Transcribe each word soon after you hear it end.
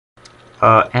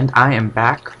And I am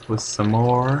back with some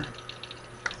more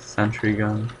sentry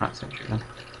gun. Not sentry gun.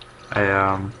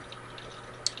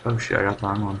 Oh shit, I got the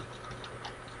wrong one.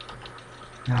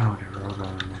 No, whatever, I'll go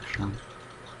on the next one.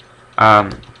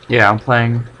 Yeah, I'm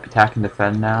playing Attack and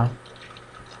Defend now.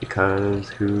 Because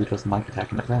who doesn't like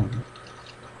Attack and Defend?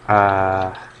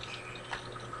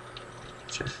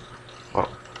 Just. Whoa.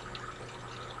 What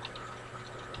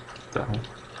the hell?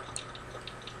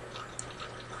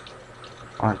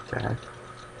 What the heck?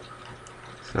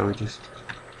 So we just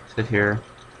sit here,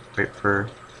 wait for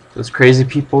those crazy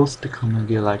peoples to come and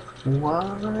be like,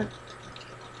 what?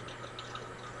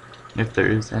 If there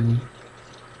is any.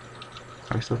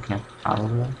 Are we still camping out of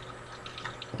them?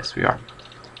 Yes, we are.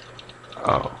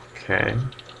 Okay.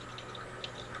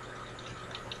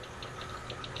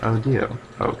 Oh dear.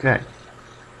 Okay.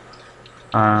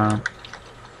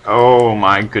 Oh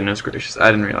my goodness gracious.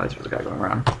 I didn't realize there was a guy going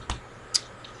around.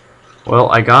 Well,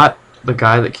 I got the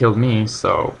guy that killed me,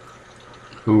 so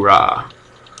hoorah.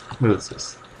 Who is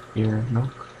this? Here,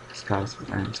 nope. This guy's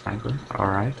an sniper.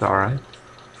 Alright, alright.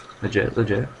 Legit,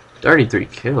 legit. 33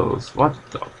 kills? What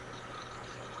the?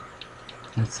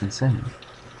 That's insane.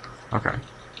 Okay.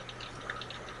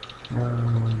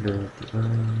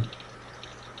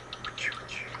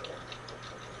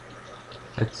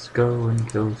 Let's go and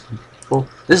kill some people.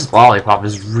 This lollipop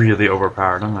is really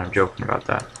overpowered. I'm not joking about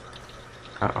that.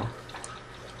 Uh-oh.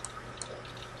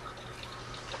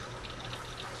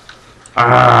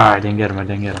 Ah, I didn't get him, I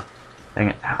didn't get him. Dang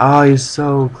it. Oh, he's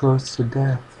so close to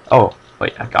death. Oh,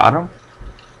 wait, I got him?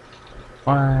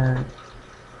 What?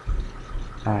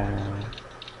 I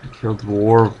killed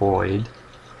War Void.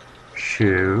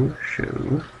 Shoo.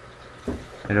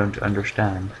 I don't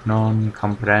understand. Non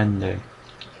comprende.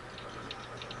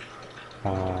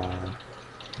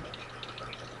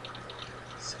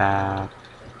 Sap.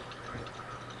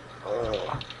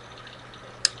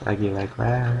 Laggy lag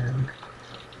lag.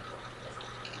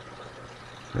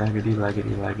 Laggedy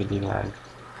laggedy laggedy lag. It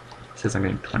says I'm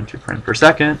getting 22 frames per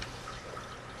second.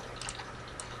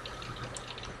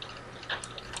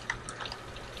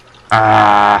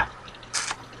 Ah!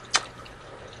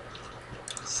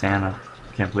 Santa.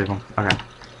 Can't believe him. Okay.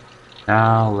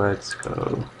 Now let's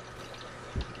go.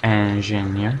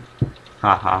 Engineer.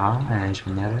 Haha,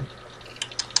 engineer.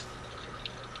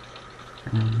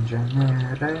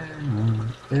 Engineer.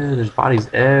 Yeah, there's bodies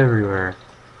everywhere.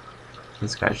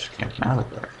 This guy's just camping out of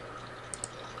there.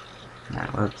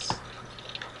 Alright, let's.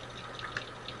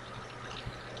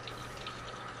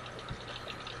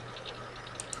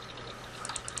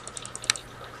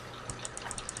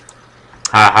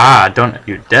 Haha, don't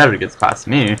you dare get past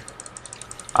me.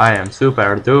 I am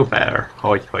super duper.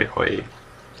 Hoi hoi hoi.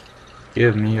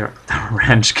 Give me your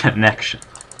wrench connection.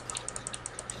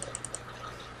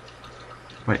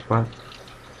 Wait, what?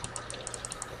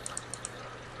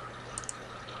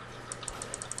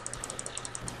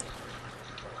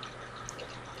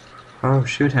 Oh,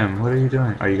 shoot him. What are you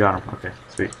doing? Oh, you got him. Okay,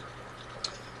 sweet.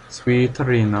 Sweet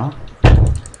Reno.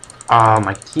 Ah,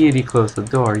 my kitty closed the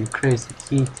door. You crazy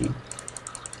kitty.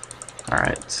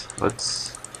 Alright,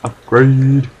 let's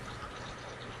upgrade.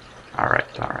 Alright.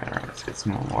 Let's get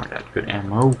some more of that good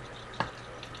ammo.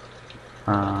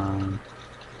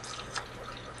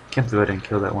 Can't believe I didn't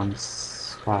kill that one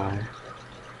spy.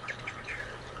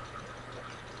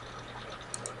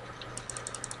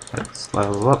 Let's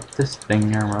level up this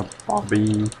thing here,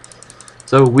 Bobby,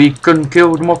 so we can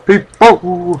kill more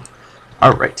people.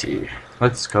 Alrighty,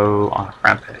 let's go on a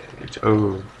rampage.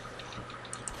 Oh.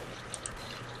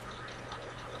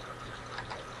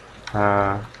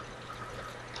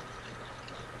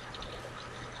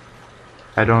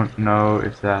 I don't know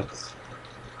if that's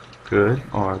good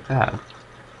or bad.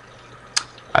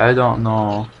 I don't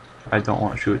know. I don't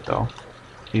want to shoot though.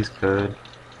 He's good.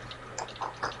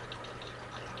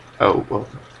 Oh, well.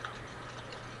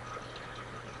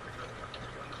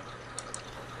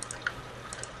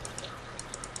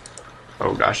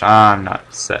 Oh gosh, I'm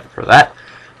not set for that.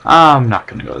 I'm not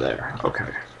gonna go there.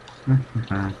 Okay.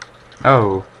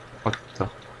 Oh, what the?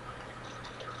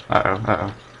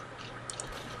 Uh-oh.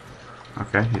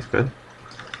 Okay, he's good.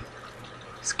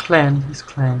 He's clean.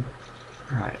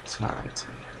 Alright.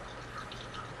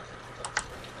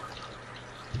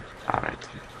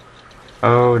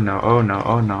 Oh no. No.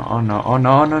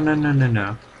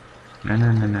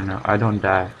 I don't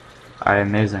die. I am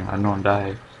amazing. I don't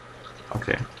die.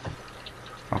 Okay.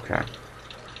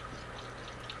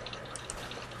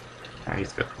 Yeah,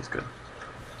 he's good.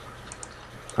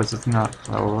 Was this not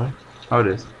lower? Oh, it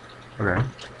is. Okay.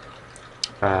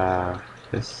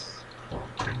 This.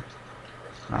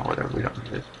 No, whatever. We don't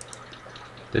need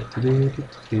it.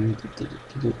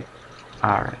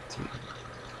 Alright.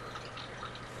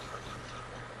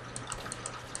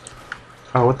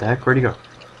 Oh, what the heck? Where'd he go?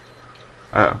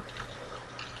 Uh oh.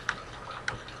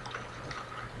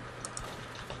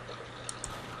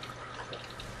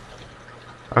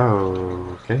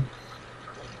 Oh, okay.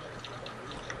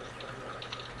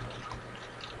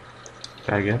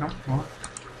 Did I get him? What?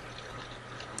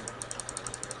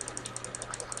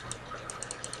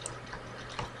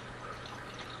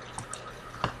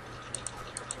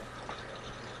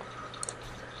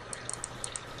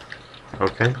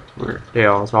 Okay, we're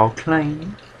tails all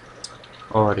clean.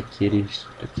 Oh, the kitties,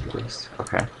 the kitties.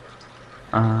 Okay.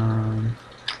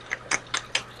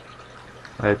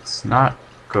 Let's not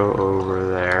go over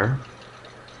there.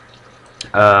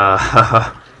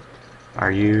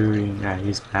 Are you? Yeah,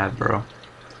 he's mad, bro.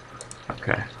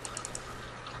 Okay.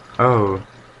 Oh,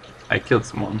 I killed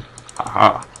someone.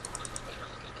 Haha.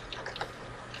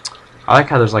 I like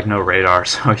how there's like no radar,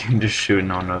 so you can just shoot and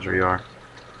no one knows where you are.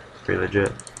 Pretty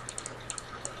legit.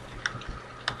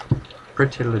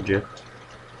 Pretty legit.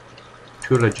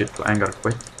 Too legit, I ain't gotta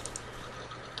quit.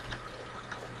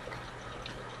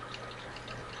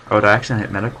 Oh, did I actually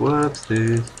hit medic? Whoops,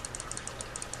 dude.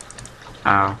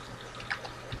 Ow.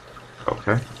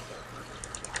 Okay.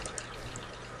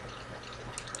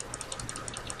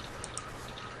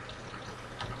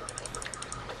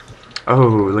 Oh,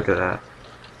 look at that.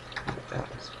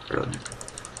 That's brilliant.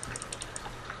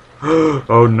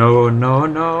 Oh no, no,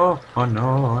 no. Oh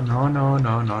no, no, no,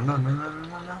 no, no, no, no, no,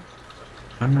 no, no.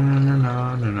 No, no, no,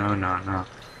 no, no, no, no, no.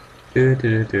 Do,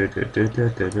 do, do, do, do, do,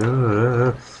 do,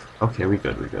 do. Okay, we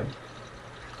good, we good.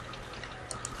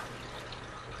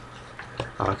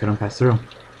 Oh, I couldn't pass through.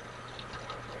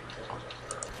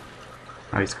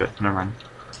 Oh, he's good. Never mind.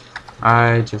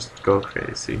 I just go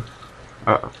crazy.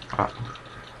 Uh-oh.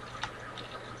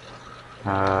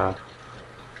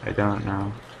 I don't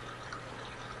know.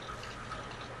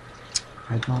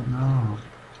 I don't know.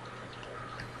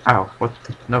 Ow, what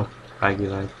the? No. Laggy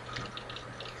lag.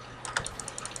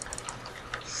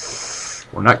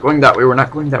 We're not going that way, we're not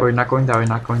going that way, we're not going that way,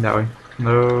 not going that way.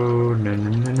 No, no, no,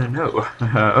 no, no, no.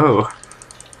 Oh.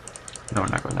 No, we're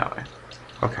not going that way.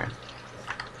 Okay.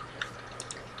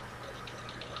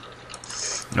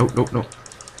 Nope, nope, nope.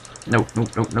 Nope,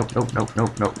 nope, nope, nope, nope, nope,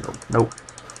 nope, nope, nope, nope.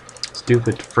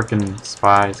 Stupid frickin'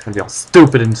 spy. It's gonna be all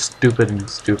stupid and stupid and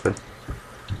stupid.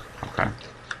 Okay.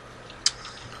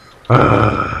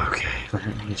 Okay, let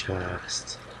me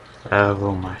just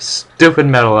level my stupid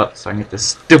metal up so I can get this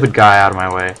stupid guy out of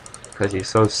my way. Because he's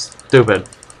so stupid.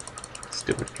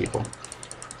 Stupid people.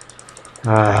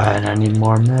 And I need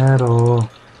more metal.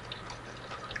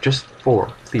 Just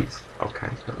 4, please. Okay,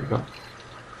 there we go.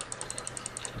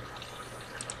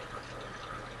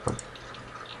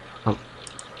 Oh.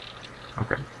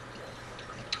 Okay.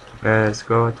 Let's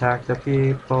go attack the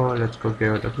people. Let's go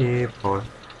kill the people.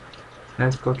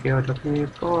 Let's go kill the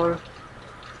people.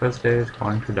 First day is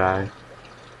going to die.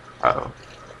 Uh-oh.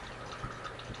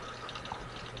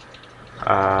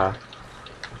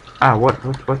 What?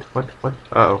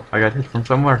 Uh-oh, I got hit from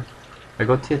somewhere. I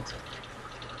got hit.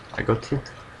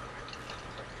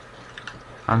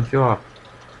 I'm sure.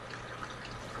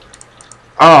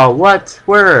 Oh, what?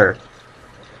 Where?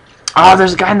 Oh,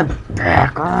 there's a guy in the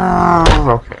back.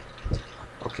 Oh, okay.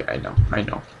 Okay, I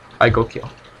know. I go kill.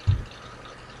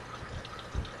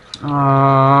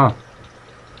 Oh,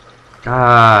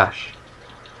 gosh.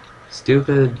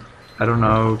 Stupid. I don't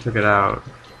know. Took it out.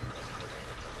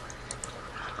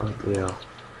 Oh, deal.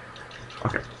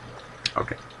 Okay.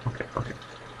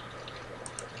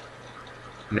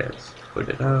 Let's put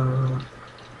it out.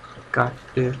 Got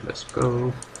this. Let's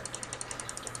go.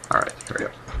 Alright, hurry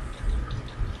up.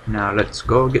 Now let's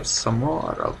go get some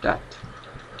more of that.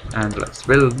 And let's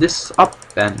build this up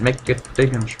and make it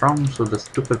big and strong so the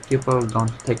stupid people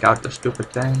don't take out the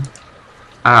stupid thing.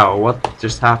 Ow, what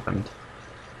just happened?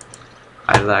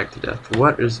 I lagged to death.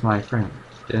 What is my frame?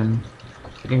 In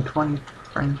getting 20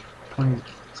 frames? 20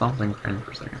 something frames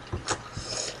per second.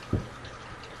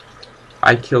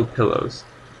 I killed pillows.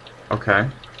 Okay.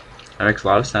 That makes a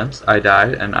lot of sense. I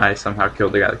died and I somehow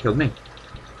killed the guy that killed me.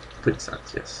 Complete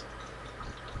sense, yes.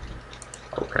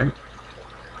 Okay.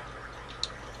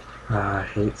 I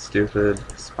hate stupid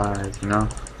spies, you know?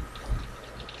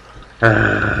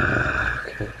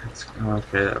 Okay,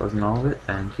 okay, that wasn't all of it.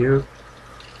 Thank you.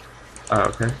 Oh,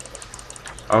 okay.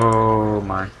 Oh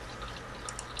my.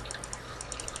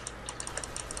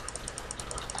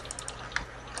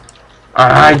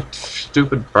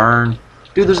 Stupid burn.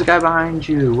 Dude, there's a guy behind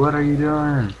you. What are you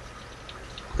doing?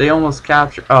 They almost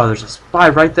captured. Oh, there's a spy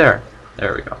right there.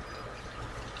 There we go.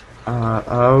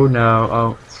 Oh no.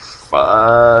 Oh,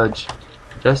 fudge.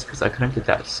 just because I couldn't get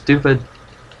that stupid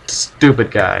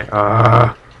guy.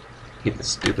 I hate this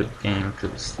stupid game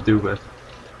because it's stupid.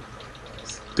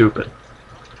 Stupid.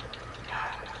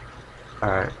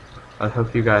 Alright, I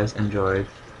hope you guys enjoyed.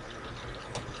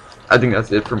 I think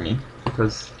that's it for me,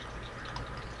 because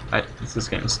this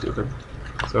game is stupid.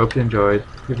 So I hope you enjoyed.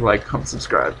 Please like, comment,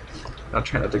 subscribe. I'll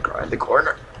try not to cry in the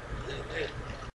corner.